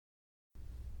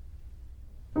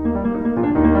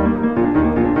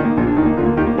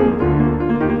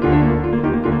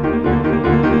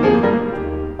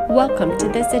Welcome to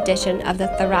this edition of the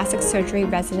Thoracic Surgery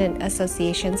Resident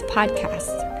Association's podcast.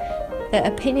 The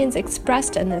opinions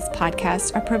expressed in this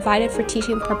podcast are provided for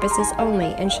teaching purposes only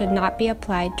and should not be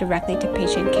applied directly to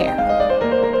patient care.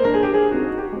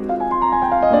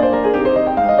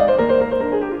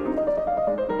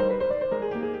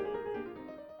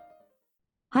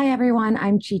 Hi everyone,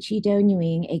 I'm Chi-Chi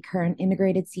Do-Nguyen, a current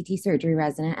integrated CT surgery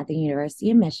resident at the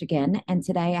University of Michigan, and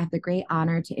today I have the great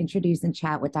honor to introduce and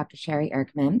chat with Dr. Sherry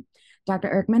Erkman. Dr.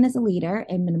 Erkman is a leader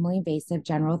in minimally invasive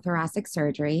general thoracic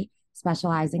surgery,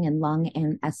 specializing in lung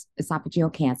and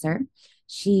esophageal cancer.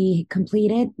 She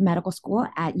completed medical school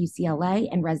at UCLA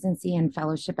and residency and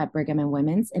fellowship at Brigham and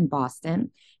Women's in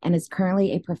Boston, and is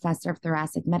currently a professor of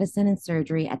thoracic medicine and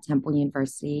surgery at Temple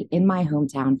University in my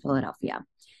hometown, Philadelphia.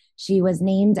 She was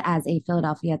named as a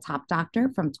Philadelphia Top Doctor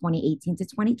from 2018 to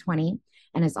 2020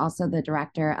 and is also the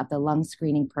director of the lung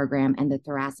screening program and the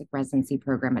thoracic residency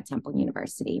program at Temple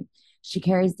University. She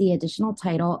carries the additional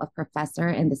title of professor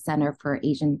in the Center for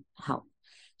Asian Health.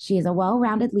 She is a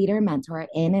well-rounded leader and mentor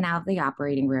in and out of the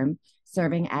operating room,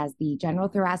 serving as the General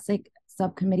Thoracic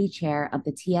Subcommittee Chair of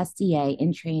the TSDA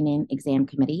in Training Exam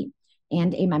Committee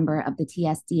and a member of the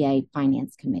TSDA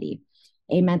Finance Committee.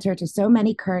 A mentor to so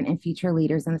many current and future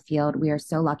leaders in the field, we are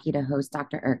so lucky to host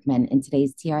Dr. Erkman in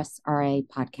today's TSRA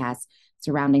podcast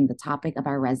surrounding the topic of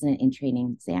our resident in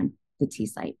training exam, the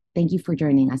T-Site. Thank you for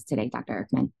joining us today, Dr.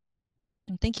 Erkman.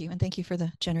 Thank you, and thank you for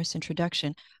the generous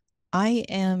introduction. I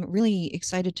am really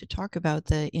excited to talk about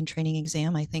the in-training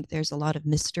exam. I think there's a lot of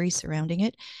mystery surrounding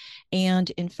it. And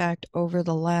in fact, over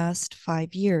the last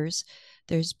 5 years,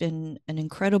 there's been an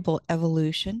incredible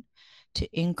evolution to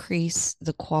increase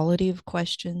the quality of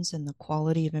questions and the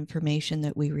quality of information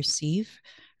that we receive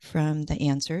from the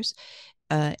answers,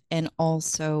 and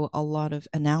also a lot of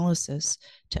analysis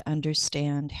to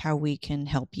understand how we can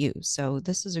help you. So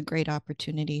this is a great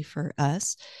opportunity for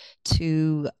us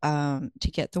to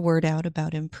get the word out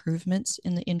about improvements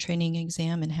in the in-training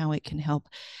exam and how it can help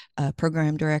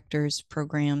program directors,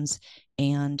 programs,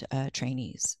 and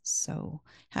trainees. So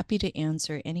happy to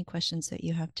answer any questions that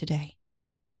you have today.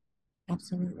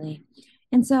 Absolutely.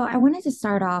 And so I wanted to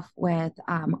start off with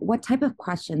what type of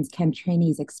questions can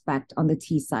trainees expect on the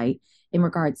T-Site in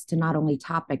regards to not only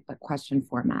topic, but question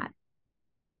format?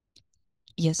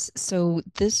 Yes, so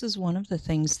this is one of the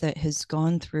things that has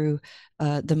gone through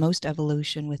the most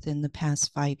evolution within the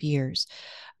past 5 years.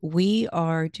 We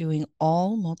are doing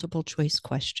all multiple choice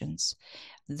questions.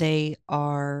 They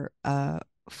are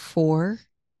 4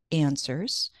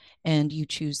 answers, and you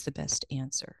choose the best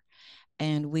answer.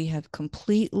 And we have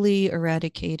completely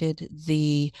eradicated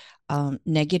the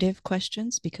negative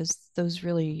questions because those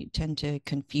really tend to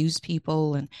confuse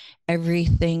people and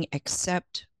everything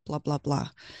except blah, blah, blah.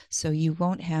 So you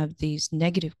won't have these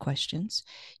negative questions.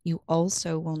 You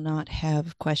also will not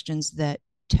have questions that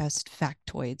test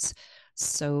factoids.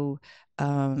 So,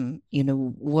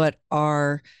 what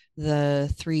are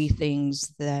the 3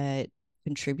 things that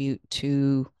contribute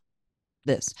to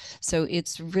this? So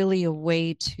it's really a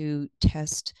way to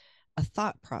test a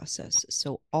thought process.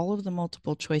 So all of the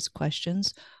multiple choice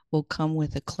questions will come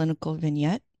with a clinical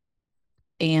vignette,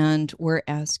 and we're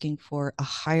asking for a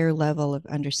higher level of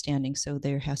understanding. So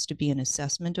there has to be an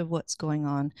assessment of what's going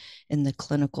on in the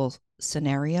clinical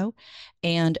scenario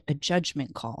and a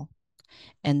judgment call.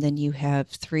 And then you have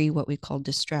 3 what we call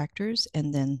distractors,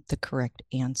 and then the correct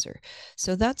answer.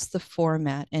 So that's the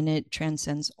format, and it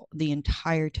transcends the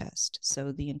entire test.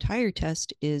 So the entire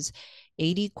test is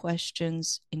 80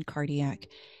 questions in cardiac,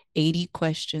 80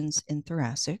 questions in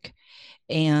thoracic,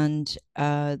 and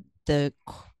the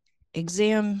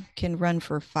exam can run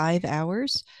for 5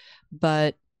 hours,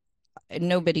 but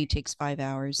nobody takes 5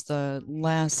 hours. The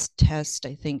last test,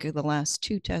 I think, the last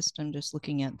 2 tests, I'm just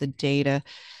looking at the data,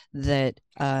 that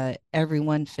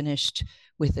everyone finished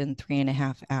within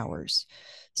 3.5 hours.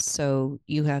 So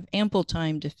you have ample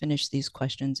time to finish these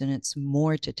questions, and it's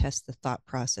more to test the thought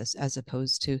process as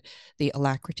opposed to the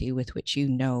alacrity with which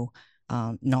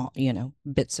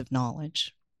bits of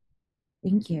knowledge.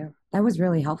 Thank you. That was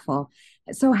really helpful.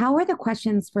 So how are the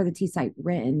questions for the T-Site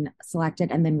written,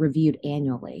 selected, and then reviewed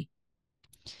annually?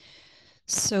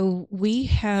 So we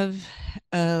have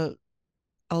a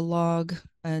log,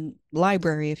 a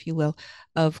library, if you will,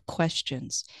 of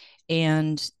questions.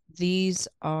 And these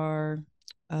are,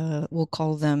 we'll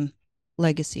call them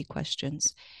legacy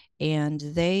questions. And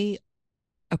a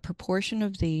proportion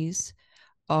of these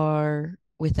are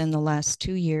within the last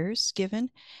 2 years given,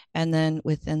 and then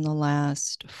within the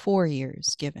last 4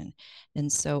 years given.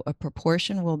 And so a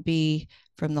proportion will be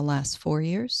from the last 4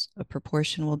 years, a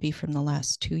proportion will be from the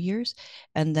last 2 years,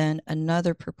 and then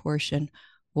another proportion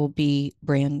will be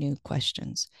brand new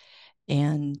questions.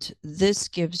 And this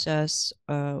gives us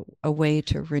a way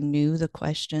to renew the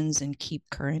questions and keep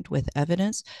current with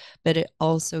evidence, but it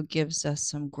also gives us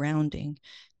some grounding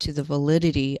to the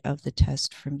validity of the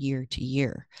test from year to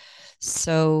year.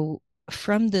 So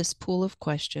from this pool of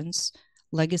questions,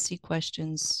 legacy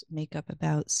questions make up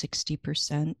about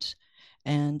 60%,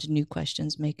 and new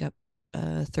questions make up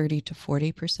 30 to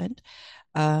 40%.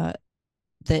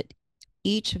 That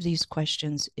each of these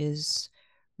questions is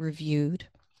reviewed.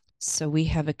 So we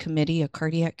have a committee, a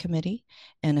cardiac committee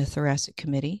and a thoracic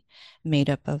committee made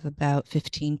up of about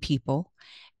 15 people.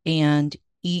 And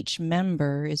each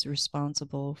member is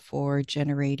responsible for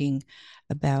generating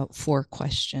about 4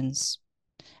 questions.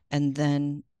 And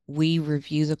then we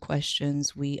review the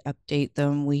questions, we update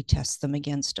them, we test them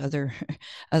against other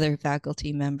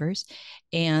faculty members.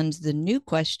 And the new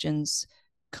questions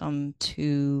come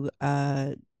to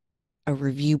a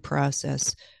review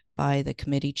process by the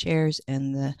committee chairs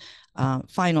and the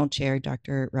final chair,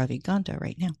 Dr. Ravi Ganta,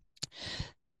 right now.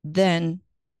 Then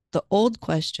the old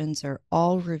questions are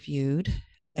all reviewed,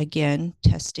 again,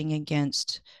 testing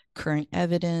against current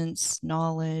evidence,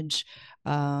 knowledge,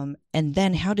 and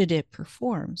then how did it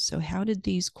perform? So how did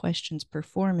these questions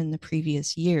perform in the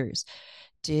previous years?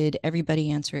 Did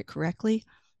everybody answer it correctly?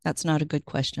 That's not a good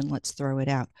question. Let's throw it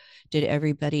out. Did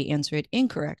everybody answer it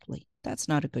incorrectly? That's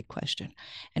not a good question.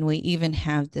 And we even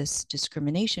have this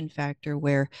discrimination factor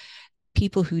where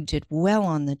people who did well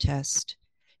on the test,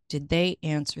 did they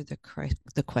answer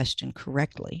the question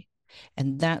correctly?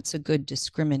 And that's a good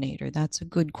discriminator. That's a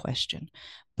good question.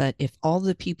 But if all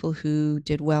the people who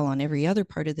did well on every other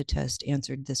part of the test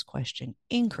answered this question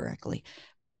incorrectly,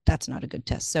 that's not a good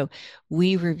test. So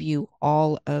we review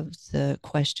all of the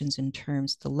questions in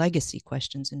terms, the legacy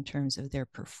questions in terms of their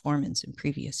performance in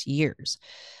previous years.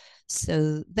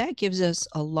 So that gives us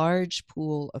a large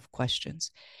pool of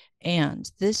questions. And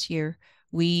this year,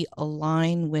 we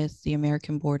align with the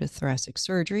American Board of Thoracic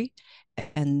Surgery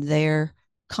and their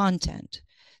content.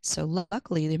 So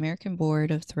luckily, the American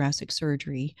Board of Thoracic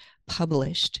Surgery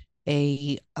published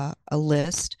a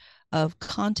list of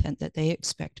content that they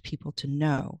expect people to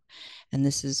know. And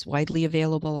this is widely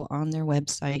available on their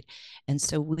website. And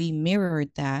so we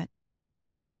mirrored that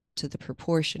to the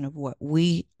proportion of what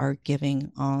we are giving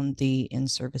on the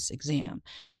in-service exam.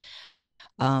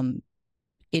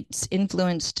 It's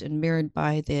influenced and mirrored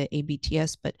by the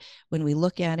ABTS, but when we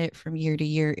look at it from year to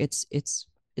year, it's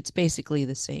basically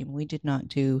the same. We did not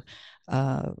do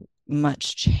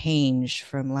much change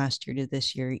from last year to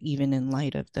this year, even in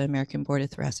light of the American Board of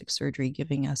Thoracic Surgery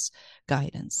giving us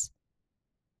guidance.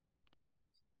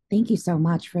 Thank you so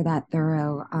much for that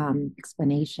thorough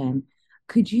explanation.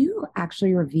 Could you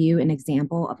actually review an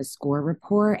example of a score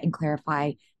report and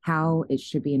clarify how it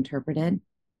should be interpreted?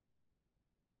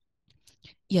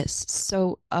 Yes.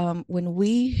 So when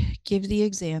we give the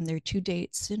exam, there are 2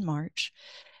 dates in March.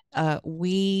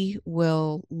 We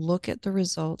will look at the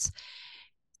results.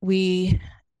 We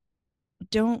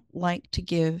don't like to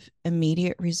give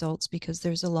immediate results because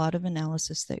there's a lot of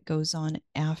analysis that goes on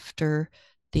after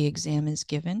the exam is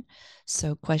given.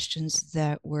 So questions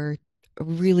that were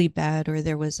really bad or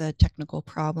there was a technical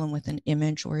problem with an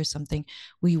image or something,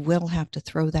 we will have to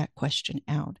throw that question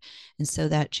out. And so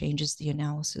that changes the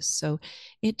analysis. So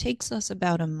it takes us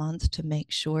about a month to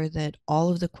make sure that all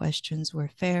of the questions were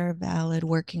fair, valid,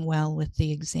 working well with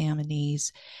the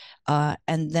examinees,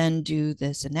 and then do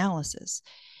this analysis.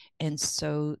 And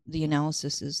so the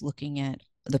analysis is looking at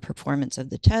the performance of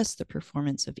the test, the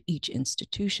performance of each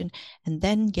institution, and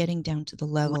then getting down to the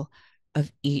level of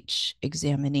each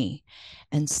examinee.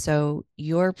 And so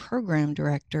your program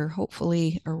director,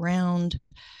 hopefully around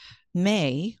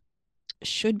May,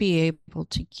 should be able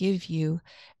to give you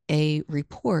a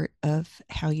report of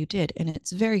how you did. And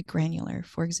it's very granular.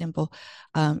 For example,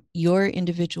 your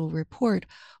individual report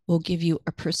will give you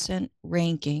a percent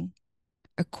ranking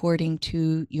according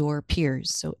to your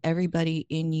peers. So everybody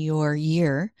in your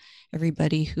year,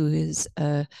 everybody who is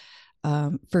a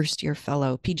first year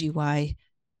fellow, PGY,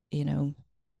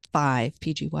 5,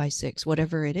 PGY 6,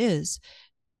 whatever it is,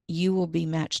 you will be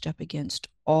matched up against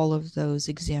all of those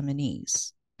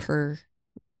examinees per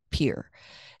peer.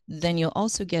 Then you'll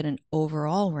also get an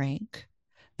overall rank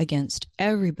against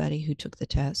everybody who took the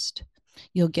test.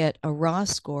 You'll get a raw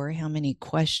score. How many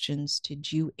questions did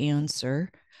you answer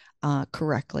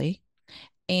correctly?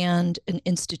 And an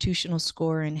institutional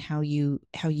score and how you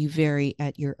vary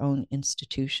at your own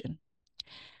institution.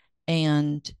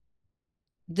 And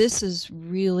this is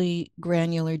really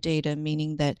granular data,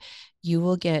 meaning that you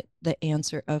will get the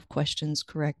answer of questions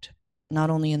correct, not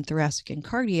only in thoracic and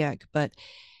cardiac, but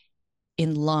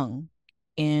in lung,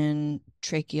 in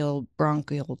tracheal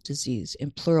bronchial disease,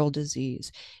 in pleural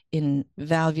disease, in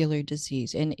valvular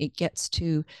disease, and it gets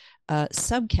to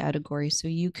subcategories so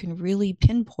you can really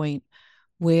pinpoint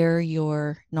where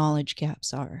your knowledge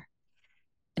gaps are.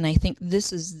 And I think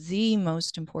this is the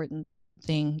most important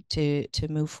thing to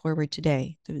move forward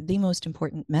today. The most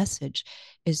important message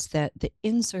is that the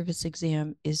in-service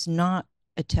exam is not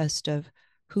a test of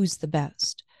who's the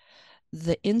best.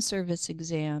 The in-service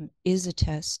exam is a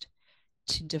test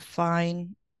to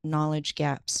define knowledge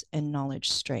gaps and knowledge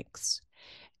strengths.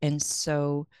 And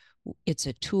so it's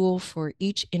a tool for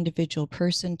each individual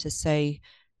person to say,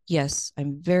 yes,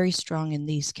 I'm very strong in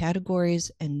these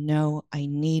categories, and no, I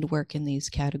need work in these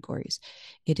categories.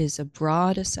 It is a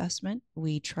broad assessment.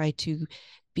 We try to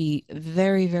be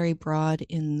very, very broad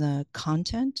in the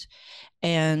content.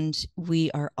 And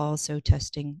we are also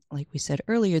testing, like we said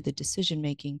earlier, the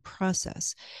decision-making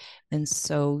process. And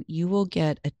so you will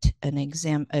get an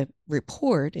exam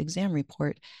report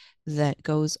that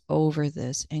goes over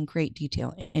this in great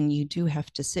detail. And you do have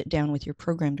to sit down with your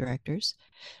program directors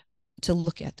to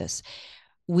look at this.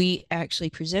 We actually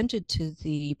presented to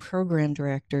the program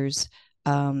directors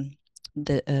a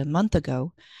month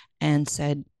ago and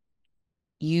said,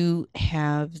 you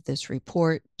have this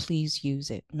report, please use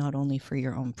it, not only for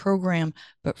your own program,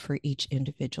 but for each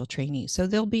individual trainee. So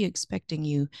they'll be expecting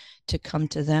you to come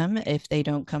to them if they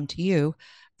don't come to you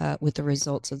with the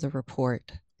results of the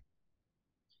report.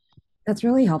 That's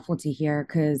really helpful to hear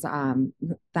because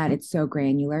that it's so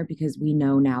granular because we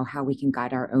know now how we can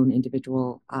guide our own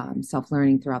individual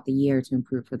self-learning throughout the year to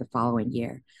improve for the following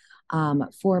year.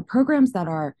 For programs that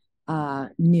are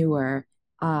newer,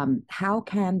 how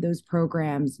can those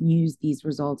programs use these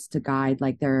results to guide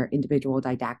like their individual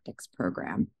didactics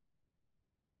program?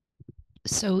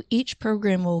 So each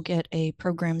program will get a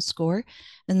program score,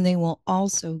 and they will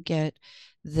also get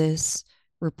this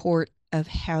report of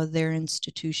how their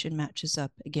institution matches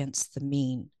up against the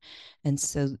mean. And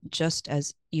so just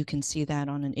as you can see that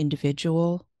on an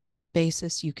individual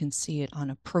basis, you can see it on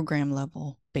a program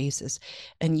level basis,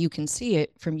 and you can see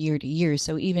it from year to year.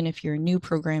 So even if you're a new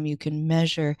program, you can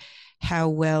measure how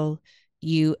well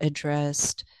you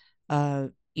addressed,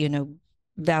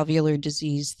 valvular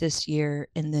disease this year,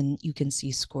 and then you can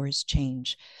see scores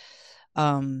change.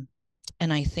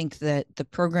 And I think that the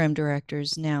program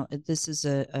directors now, this is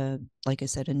like I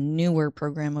said, a newer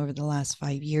program over the last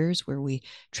 5 years where we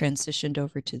transitioned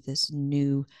over to this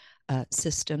new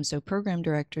system. So program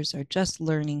directors are just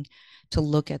learning to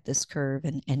look at this curve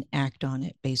and act on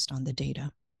it based on the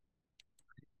data.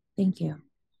 Thank you.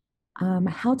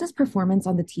 How does performance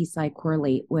on the T-side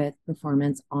correlate with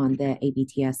performance on the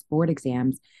ABTS board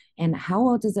exams? And how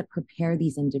well does it prepare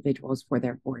these individuals for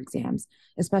their board exams,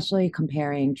 especially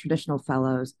comparing traditional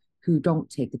fellows who don't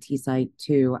take the T-side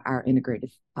to our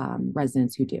integrated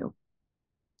residents who do?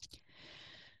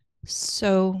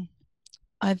 So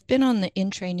I've been on the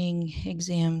in-training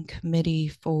exam committee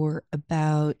for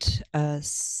about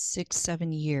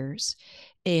 6-7 years,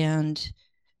 and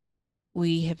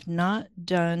we have not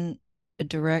done a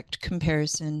direct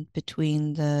comparison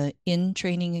between the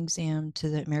in-training exam to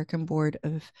the American Board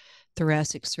of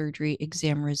Thoracic Surgery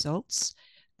exam results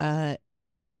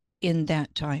in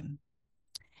that time.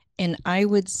 And I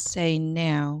would say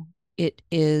now it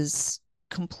is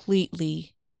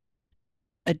completely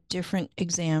a different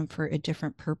exam for a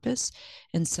different purpose.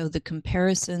 And so the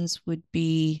comparisons would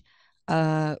be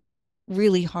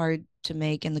really hard to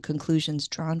make, and the conclusions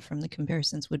drawn from the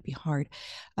comparisons would be hard.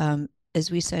 As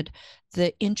we said,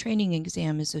 the in-training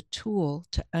exam is a tool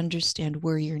to understand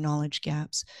where your knowledge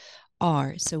gaps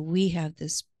are. So we have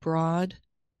this broad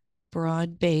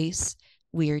base.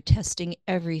 We are testing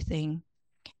everything,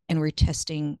 and we're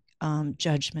testing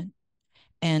judgment.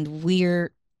 And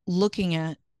we're looking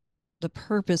at the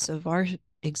purpose of our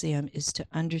exam is to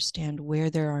understand where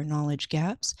there are knowledge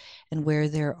gaps and where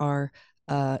there are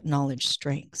knowledge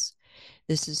strengths.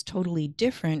 This is totally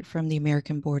different from the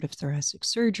American Board of Thoracic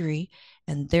Surgery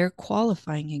and their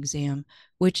qualifying exam,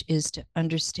 which is to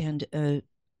understand a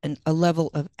level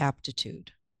of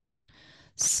aptitude.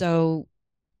 So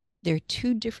they're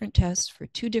two different tests for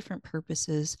two different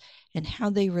purposes, and how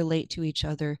they relate to each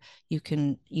other, you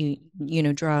can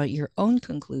draw your own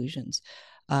conclusions.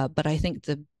 But I think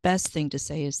the best thing to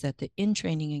say is that the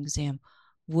in-training exam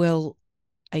will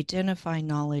identify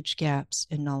knowledge gaps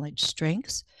and knowledge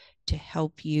strengths to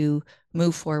help you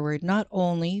move forward, not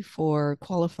only for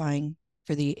qualifying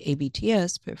for the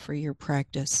ABTS, but for your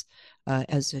practice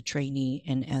as a trainee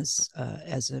and as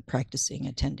a practicing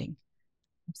attending.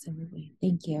 Absolutely.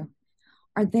 Thank you.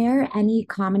 Are there any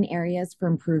common areas for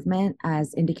improvement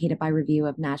as indicated by review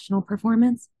of national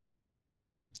performance?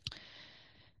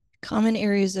 Common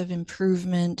areas of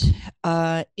improvement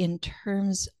in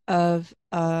terms of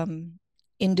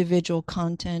individual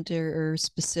content or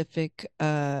specific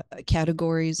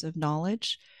categories of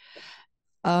knowledge.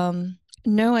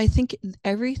 No, I think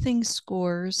everything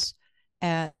scores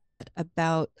at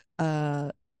about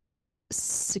 60%.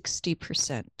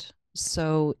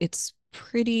 So it's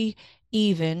pretty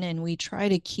even, and we try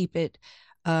to keep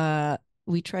the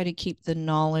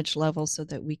knowledge level so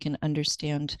that we can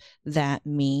understand that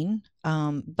mean.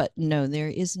 But no, there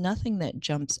is nothing that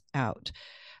jumps out.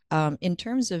 In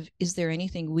terms of, is there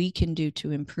anything we can do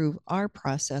to improve our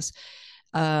process?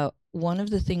 One of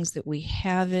the things that we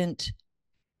haven't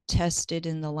tested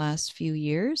in the last few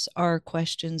years are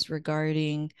questions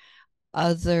regarding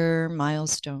other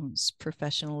milestones,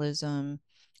 professionalism,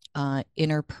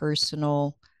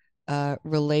 interpersonal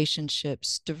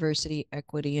relationships, diversity,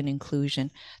 equity, and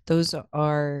inclusion. Those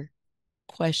are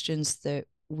questions that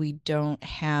we don't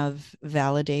have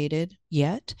validated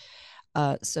yet.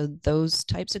 So those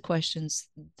types of questions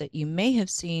that you may have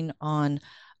seen on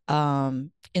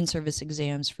in-service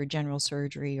exams for general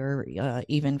surgery or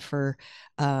even for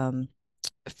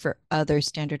other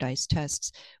standardized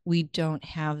tests, we don't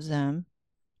have them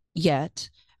yet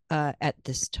at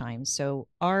this time. So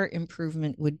our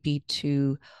improvement would be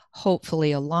to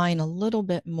hopefully align a little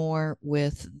bit more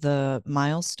with the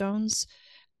milestones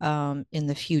in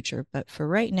the future. But for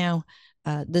right now,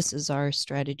 this is our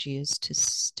strategy, is to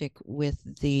stick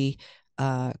with the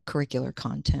curricular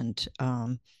content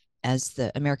as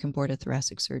the American Board of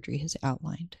Thoracic Surgery has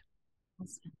outlined.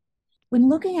 When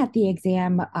looking at the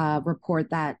exam report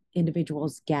that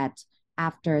individuals get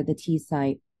after the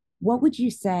T-site, what would you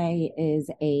say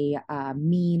is a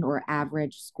mean or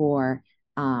average score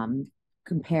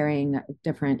comparing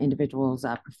different individuals'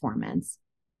 performance?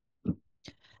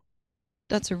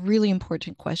 That's a really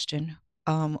important question.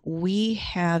 We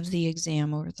have the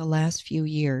exam over the last few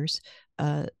years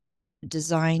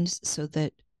designed so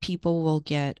that people will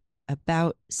get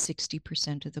about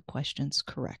 60% of the questions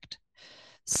correct.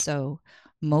 So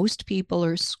most people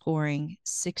are scoring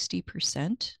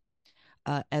 60%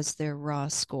 as their raw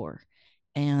score.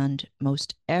 And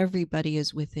most everybody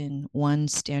is within one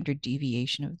standard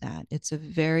deviation of that. It's a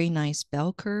very nice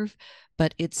bell curve,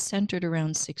 but it's centered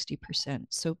around 60%.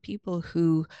 So people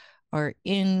who are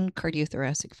in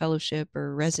cardiothoracic fellowship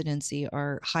or residency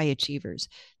are high achievers.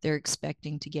 They're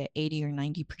expecting to get 80 or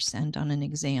 90% on an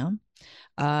exam.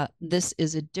 This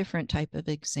is a different type of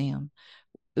exam.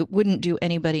 It wouldn't do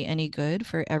anybody any good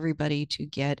for everybody to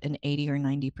get an 80 or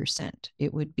 90%.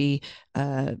 It would be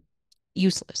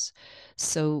useless.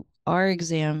 So our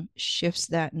exam shifts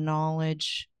that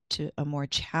knowledge to a more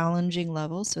challenging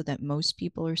level so that most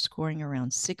people are scoring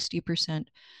around 60%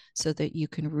 so that you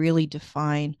can really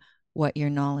define what your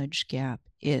knowledge gap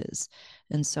is.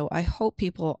 And so I hope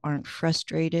people aren't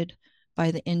frustrated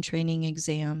by the in-training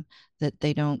exam, that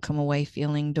they don't come away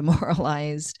feeling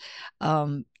demoralized.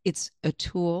 It's a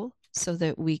tool so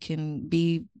that we can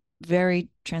be very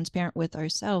transparent with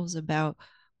ourselves about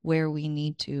where we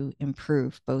need to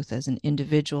improve, both as an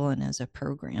individual and as a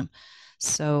program.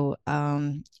 So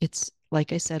it's,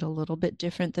 like I said, a little bit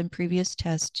different than previous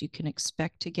tests. You can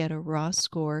expect to get a raw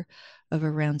score of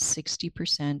around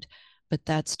 60%, but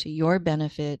that's to your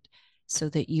benefit so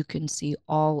that you can see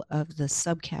all of the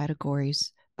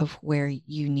subcategories of where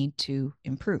you need to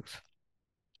improve.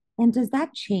 And does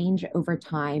that change over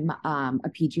time, a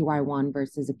PGY1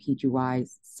 versus a PGY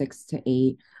 6 to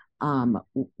 8,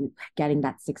 getting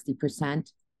that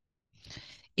 60%?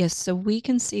 Yes, so we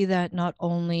can see that not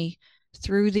only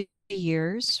through the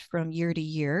years, from year to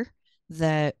year,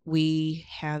 that we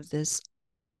have this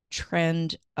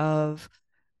trend of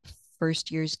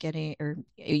first years getting, or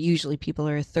usually people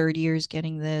are third years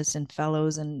getting this, and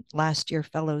fellows and last year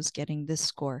fellows getting this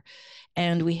score.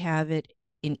 And we have it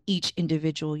in each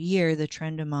individual year, the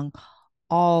trend among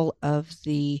all of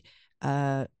the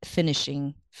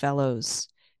finishing fellows,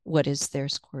 what is their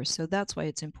score. So that's why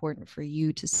it's important for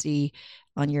you to see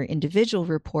on your individual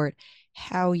report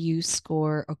how you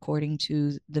score according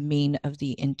to the mean of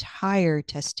the entire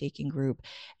test taking group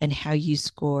and how you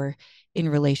score in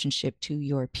relationship to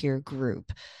your peer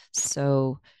group.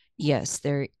 So yes,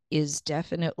 there is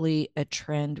definitely a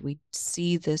trend. We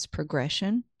see this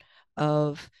progression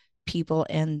of people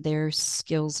and their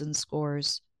skills and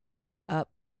scores up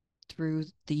through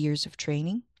the years of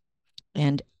training.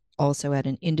 And also at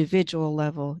an individual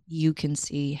level, you can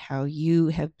see how you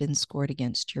have been scored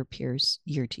against your peers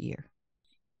year to year.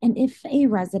 And if a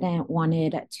resident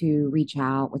wanted to reach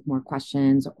out with more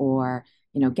questions or,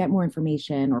 get more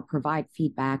information or provide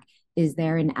feedback, is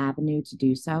there an avenue to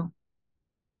do so?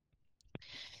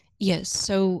 Yes.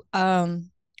 So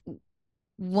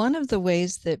one of the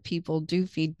ways that people do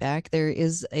feedback, there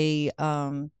is a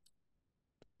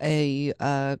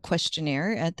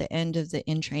questionnaire at the end of the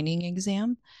in training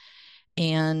exam.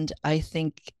 And I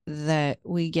think that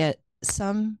we get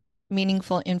some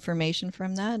meaningful information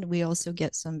from that. We also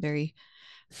get some very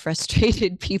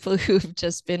frustrated people who've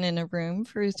just been in a room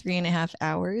for 3.5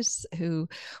 hours who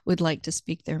would like to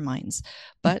speak their minds.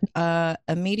 But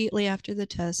immediately after the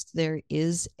test, there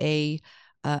is an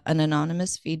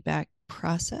anonymous feedback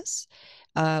process.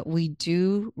 We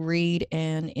do read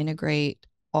and integrate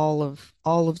all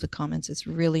of the comments. It's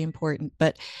really important,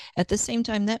 but at the same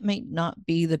time, that may not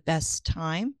be the best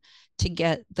time to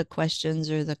get the questions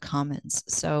or the comments.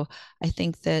 So I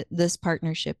think that this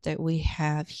partnership that we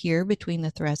have here between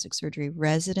the Thoracic Surgery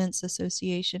Residents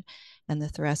Association and the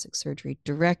Thoracic Surgery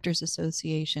Directors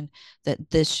Association,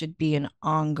 that this should be an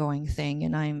ongoing thing.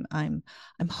 And I'm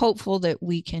hopeful that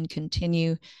we can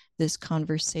continue this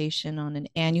conversation on an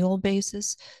annual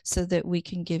basis so that we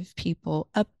can give people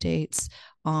updates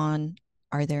on,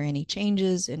 are there any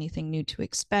changes, anything new to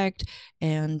expect,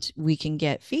 and we can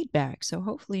get feedback. So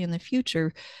hopefully in the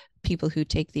future, people who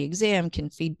take the exam can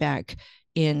feedback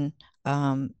in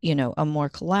a more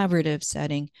collaborative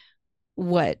setting,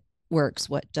 what works,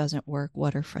 what doesn't work,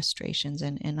 what are frustrations.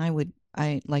 And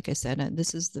I like I said,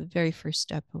 this is the very first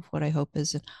step of what I hope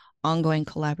is an ongoing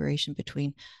collaboration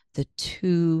between the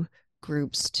two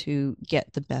groups to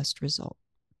get the best result.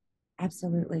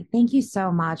 Absolutely. Thank you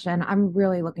so much. And I'm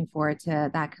really looking forward to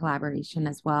that collaboration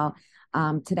as well.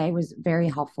 Today was very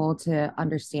helpful to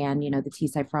understand, the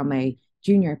T-site from a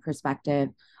junior perspective,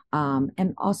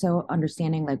 and also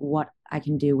understanding like what I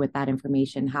can do with that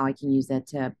information, how I can use it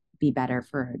to be better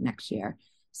for next year.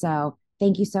 So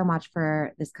thank you so much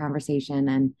for this conversation.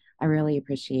 And I really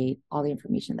appreciate all the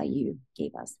information that you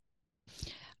gave us.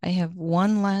 I have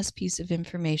one last piece of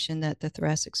information that the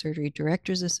Thoracic Surgery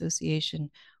Directors Association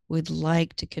would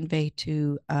like to convey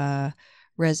to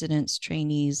residents,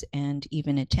 trainees, and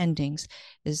even attendings,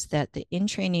 is that the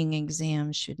in-training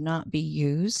exam should not be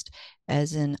used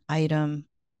as an item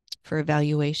for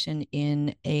evaluation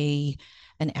in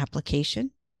an application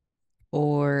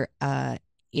or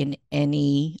in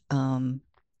any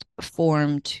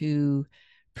form to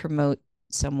promote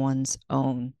someone's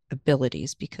own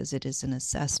abilities, because it is an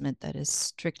assessment that is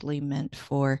strictly meant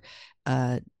for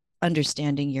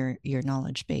understanding your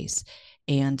knowledge base.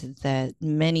 And that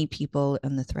many people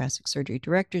in the Thoracic Surgery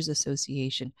Directors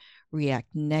Association react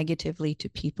negatively to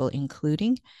people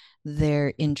including their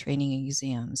in training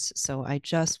exams. So I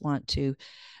just want to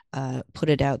put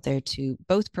it out there to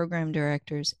both program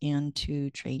directors and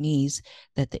to trainees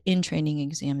that the in-training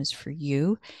exam is for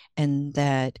you, and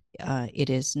that it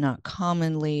is not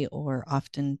commonly or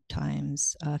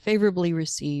oftentimes favorably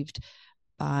received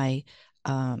by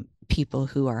people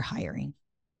who are hiring.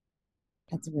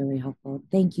 That's really helpful.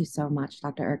 Thank you so much,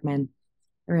 Dr. Erkman.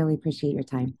 I really appreciate your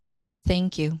time.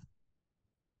 Thank you.